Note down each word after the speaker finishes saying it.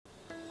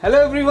Hello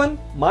everyone,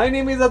 my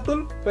name is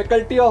Atul,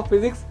 Faculty of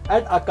Physics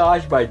at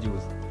Aakash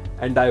BYJU'S,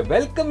 and I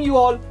welcome you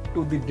all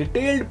to the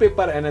detailed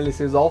paper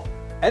analysis of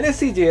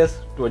NSEJS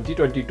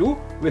 2022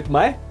 with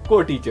my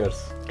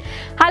co-teachers.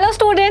 Hello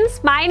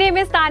students, my name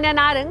is Tanya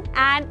Narang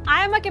and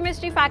I am a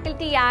chemistry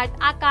faculty at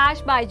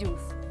Aakash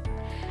BYJU'S.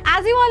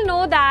 As you all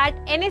know that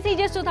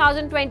NSEJS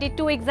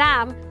 2022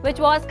 exam, which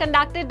was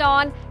conducted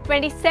on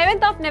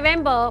 27th of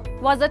November,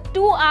 was a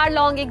 2-hour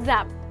long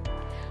exam.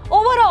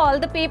 Overall,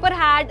 the paper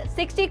had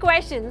 60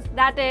 questions,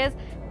 that is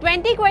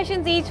 20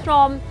 questions each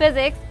from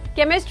physics,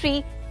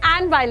 chemistry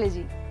and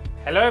biology.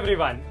 Hello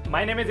everyone,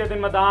 my name is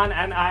Yadin Madan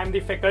and I am the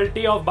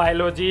Faculty of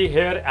Biology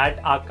here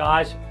at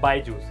Aakash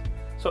BYJU'S.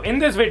 So in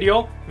this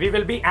video, we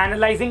will be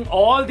analyzing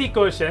all the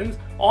questions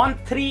on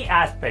 3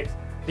 aspects.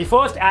 The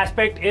first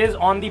aspect is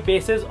on the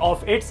basis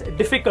of its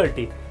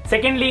difficulty.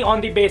 Secondly,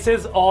 on the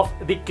basis of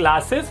the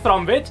classes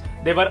from which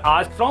they were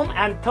asked from,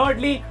 and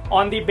thirdly,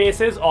 on the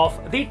basis of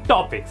the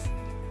topics.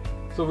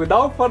 So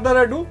without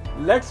further ado,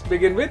 let's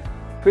begin with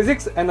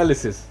physics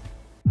analysis.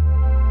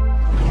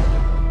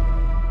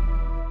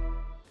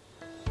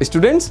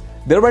 Students,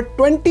 there were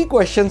 20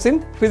 questions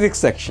in physics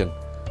section.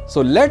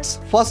 So let's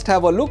first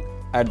have a look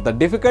at the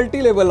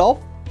difficulty level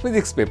of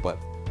physics paper.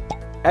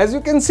 As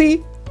you can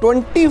see,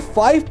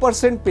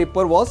 25%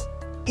 paper was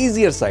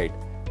easier side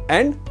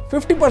and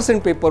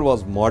 50% paper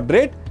was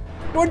moderate,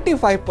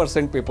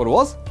 25% paper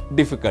was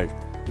difficult.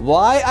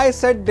 Why I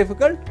said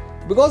difficult?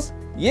 Because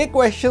ये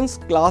questions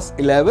class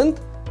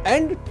 11th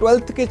and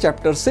 12th के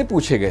chapter से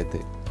पूछे गए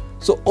थे.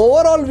 So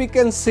overall we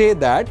can say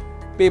that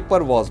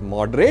paper was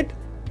moderate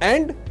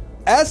and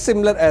as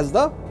similar as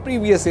the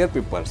previous year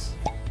papers.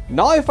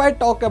 Now if I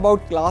talk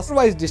about class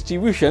wise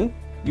distribution,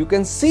 you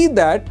can see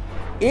that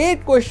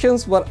 8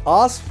 questions were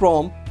asked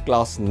from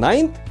class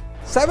 9th,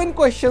 7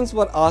 questions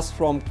were asked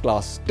from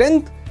class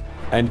 10th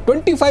and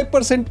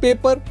 25%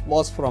 paper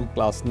was from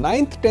class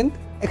 9th, 10th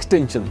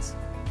extensions.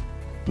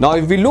 Now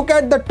if we look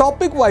at the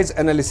topic wise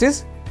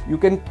analysis, you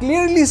can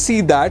clearly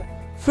see that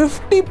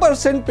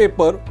 50%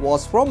 paper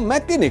was from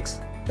mechanics.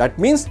 That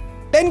means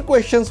 10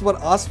 questions were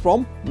asked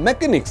from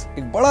mechanics.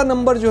 एक बड़ा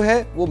number जो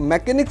है वो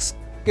mechanics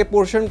के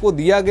portion को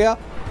दिया गया.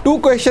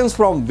 2 questions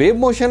from wave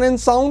motion and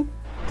sound,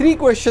 3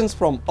 questions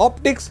from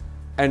optics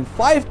and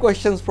 5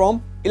 questions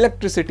from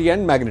electricity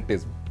and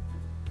magnetism.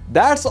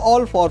 That's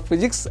all for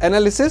physics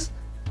analysis.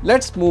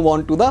 Let's move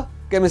on to the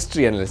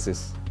chemistry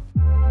analysis.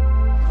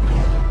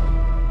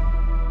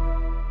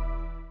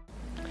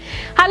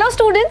 Hello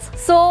students,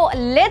 so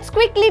let's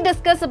quickly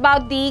discuss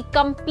about the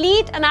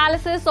complete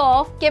analysis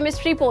of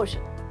chemistry portion.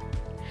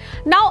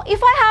 Now if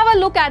I have a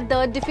look at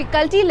the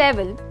difficulty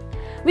level,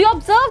 we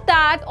observe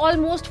that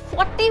almost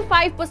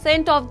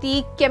 45% of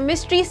the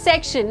chemistry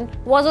section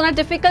was on a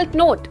difficult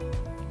note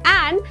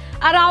and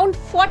around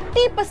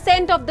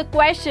 40% of the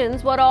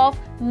questions were of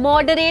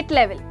moderate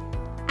level,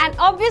 and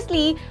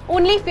obviously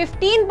only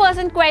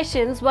 15%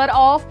 questions were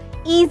of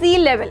easy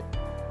level.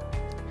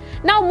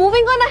 Now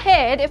moving on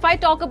ahead, if I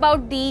talk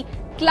about the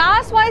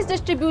class-wise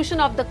distribution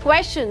of the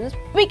questions,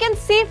 we can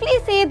safely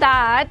say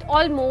that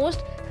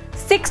almost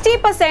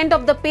 60%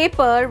 of the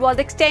paper was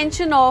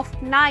extension of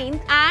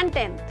 9th and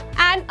 10th.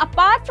 And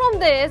apart from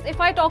this,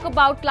 if I talk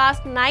about class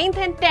 9th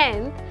and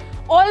 10th,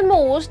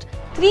 almost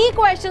 3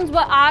 questions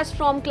were asked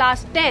from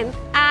class 10th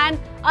and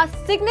a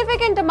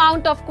significant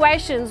amount of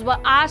questions were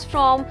asked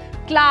from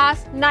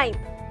class 9th.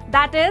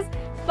 That is,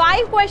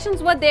 5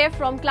 questions were there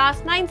from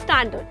class 9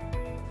 standard.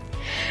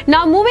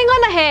 Now moving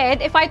on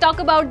ahead, if I talk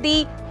about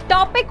the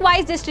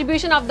topic-wise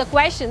distribution of the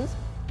questions,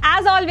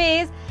 as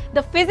always,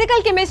 the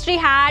physical chemistry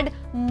had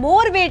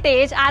more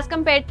weightage as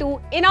compared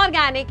to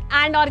inorganic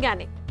and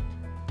organic.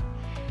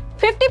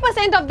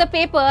 50% of the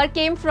paper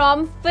came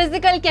from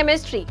physical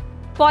chemistry,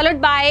 followed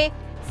by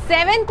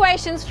 7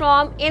 questions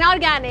from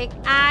inorganic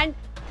and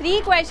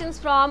 3 questions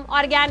from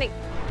organic.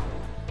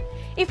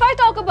 If I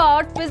talk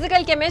about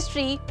physical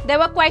chemistry, there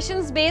were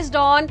questions based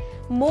on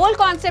mole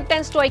concept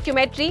and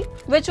stoichiometry,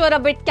 which were a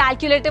bit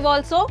calculative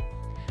also.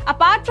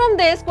 Apart from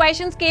this,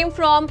 questions came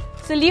from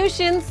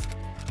solutions,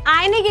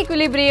 ionic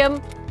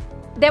equilibrium.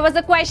 There was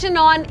a question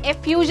on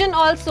effusion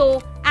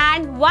also,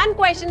 and 1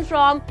 question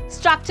from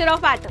structure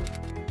of atom.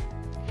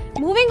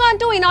 Moving on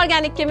to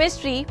inorganic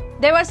chemistry,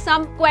 there were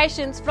some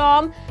questions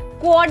from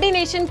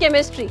coordination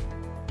chemistry.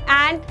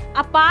 And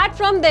apart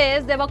from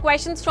this, there were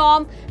questions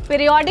from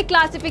periodic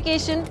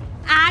classification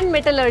and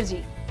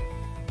metallurgy.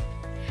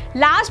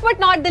 Last but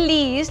not the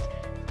least,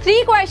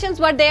 3 questions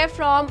were there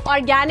from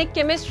organic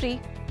chemistry.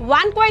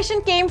 1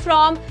 question came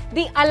from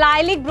the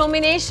allylic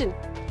bromination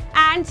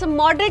and some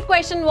moderate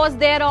question was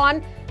there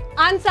on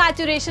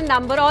unsaturation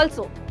number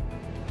also.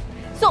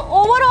 So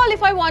overall,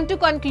 if I want to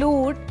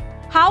conclude,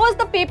 how was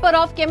the paper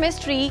of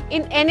chemistry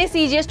in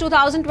NSEJS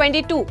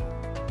 2022?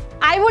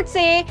 I would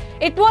say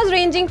it was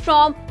ranging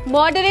from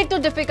moderate to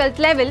difficult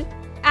level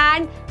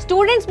and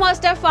students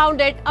must have found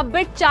it a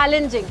bit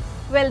challenging.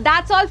 Well,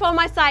 that's all from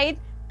my side.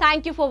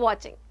 Thank you for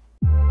watching.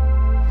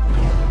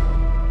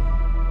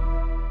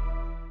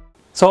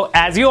 So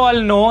as you all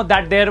know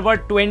that there were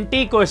 20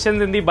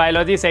 questions in the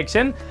biology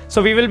section.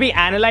 So we will be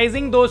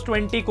analyzing those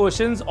 20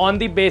 questions on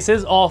the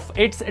basis of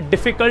its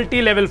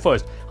difficulty level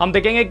first. हम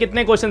देखेंगे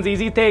कितने questions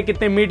easy थे,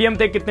 कितने medium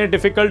थे, कितने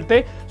difficult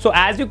थे. So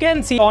as you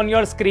can see on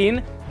your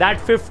screen that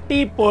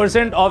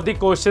 50% of the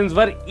questions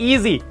were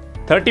easy.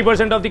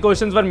 30% of the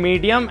questions were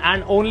medium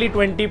and only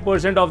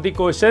 20% of the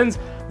questions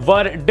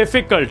were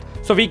difficult.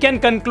 So we can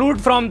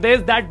conclude from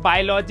this that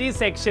biology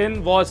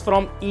section was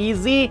from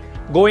easy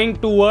going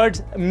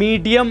towards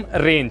medium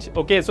range.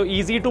 Okay, so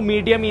easy to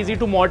medium, easy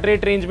to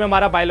moderate range में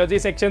हमारा biology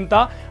section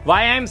था. Why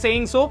I am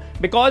saying so?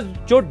 Because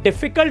जो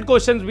difficult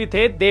questions भी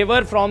थे, they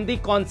were from the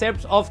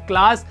concepts of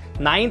class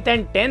 9th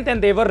and 10th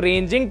and they were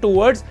ranging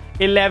towards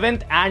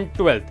 11th and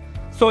 12th.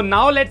 So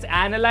now let's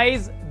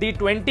analyze the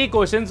 20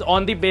 questions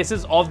on the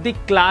basis of the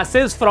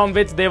classes from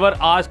which they were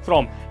asked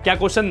from. क्या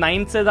question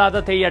 9th से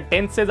ज़्यादा थे या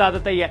 10th से ज़्यादा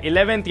थे या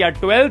 11th या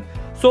 12th?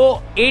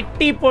 So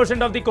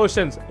 80% of the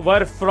questions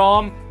were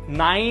from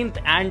 9th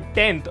and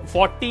 10th,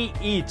 40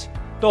 each.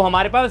 तो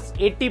हमारे पास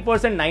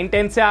 80% 9,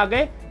 10 से आ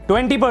गए,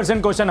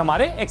 20% क्वेश्चन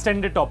हमारे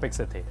एक्सटेंडेड टॉपिक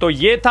से थे. तो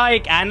ये था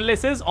एक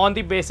analysis on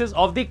the basis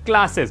of the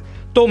classes.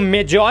 तो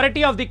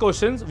majority of the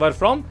questions were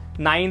from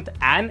 9th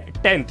and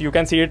 10th. You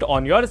can see it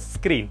on your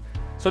screen.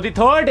 So the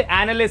third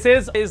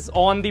analysis is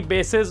on the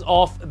basis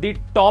of the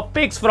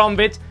topics from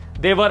which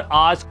they were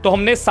asked. तो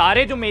हमने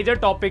सारे जो major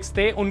topics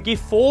थे उनकी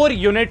 4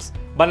 units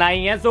बनाई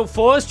हैं. So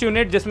first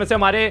unit जिसमें से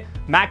हमारे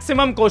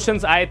मैक्सिमम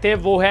क्वेश्चंस आए थे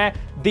वो है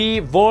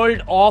the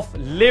world of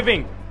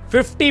living.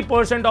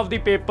 50% of the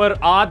paper,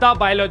 आधा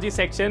biology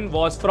section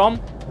was from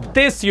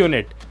this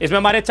unit. इसमें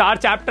हमारे 4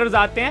 चैप्टर्स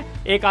आते हैं.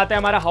 एक आता है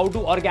हमारा how to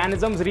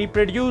organisms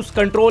reproduce,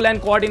 control and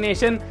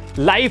coordination,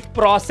 life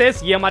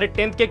process. ये हमारे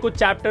 10th के कुछ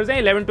चैप्टर्स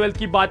हैं. 11th 12th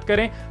की बात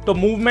करें तो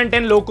मूवमेंट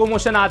एंड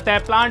लोकोमोशन आता है,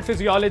 प्लांट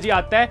फिजियोलॉजी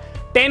आता है.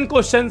 10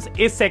 क्वेश्चंस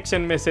इस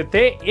सेक्शन में से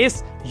थे,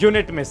 इस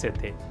यूनिट में से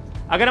थे.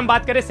 अगर हम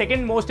बात करें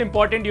सेकंड मोस्ट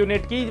इंपॉर्टेंट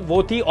यूनिट की,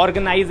 वो थी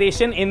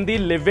organisation in the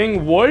living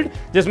world,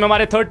 जिसमें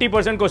हमारे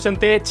 30% क्वेश्चन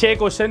थे. 6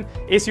 क्वेश्चन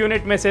इस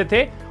यूनिट में से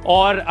थे.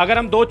 और अगर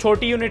हम 2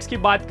 छोटी यूनिट्स की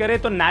बात करें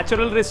तो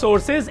natural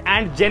resources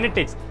and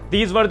genetics,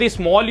 these were the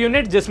small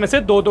unit जिसमें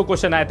से 2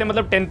 क्वेश्चन आए थे.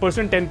 मतलब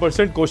 10%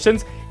 question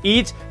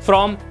each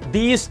from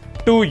these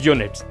 2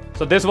 units.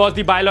 So this was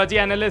the biology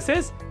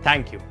analysis.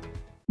 Thank you.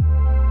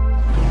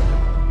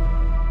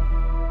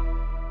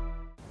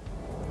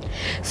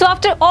 So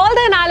after all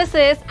the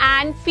analysis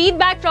and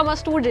feedback from our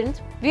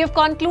students, we have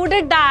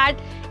concluded that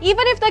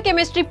even if the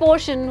chemistry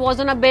portion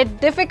was on a bit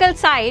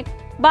difficult side,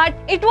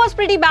 but it was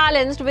pretty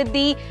balanced with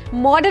the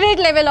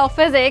moderate level of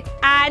physics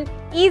and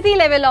easy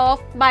level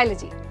of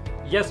biology.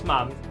 Yes,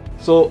 ma'am.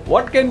 So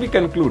what can we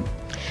conclude?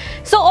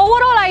 So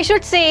overall, I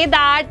should say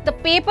that the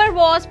paper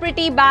was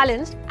pretty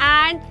balanced,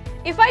 and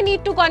if I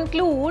need to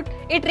conclude,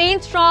 it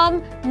ranged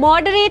from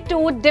moderate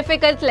to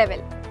difficult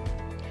level.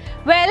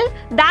 Well,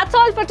 that's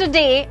all for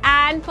today,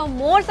 and for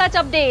more such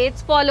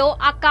updates, follow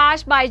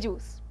Aakash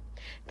BYJU'S.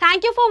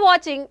 Thank you for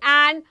watching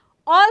and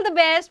all the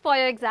best for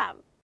your exam.